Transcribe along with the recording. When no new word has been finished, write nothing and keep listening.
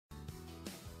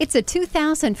It's a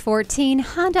 2014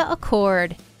 Honda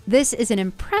Accord. This is an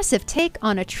impressive take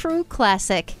on a true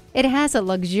classic. It has a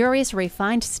luxurious,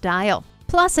 refined style.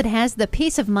 Plus, it has the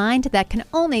peace of mind that can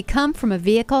only come from a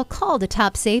vehicle called a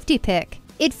top safety pick.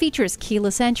 It features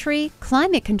keyless entry,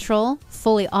 climate control,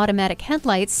 fully automatic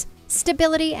headlights,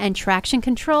 stability and traction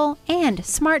control, and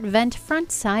smart vent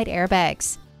front side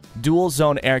airbags. Dual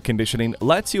zone air conditioning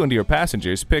lets you and your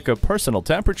passengers pick a personal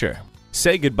temperature.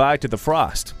 Say goodbye to the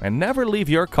frost and never leave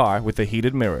your car with the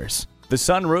heated mirrors. The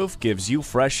sunroof gives you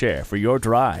fresh air for your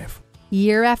drive.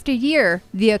 Year after year,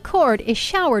 the Accord is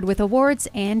showered with awards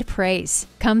and praise.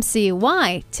 Come see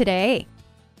why today.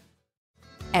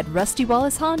 At Rusty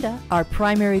Wallis Honda, our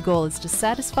primary goal is to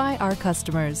satisfy our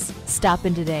customers. Stop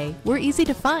in today. We're easy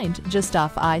to find just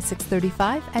off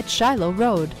I-635 at Shiloh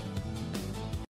Road.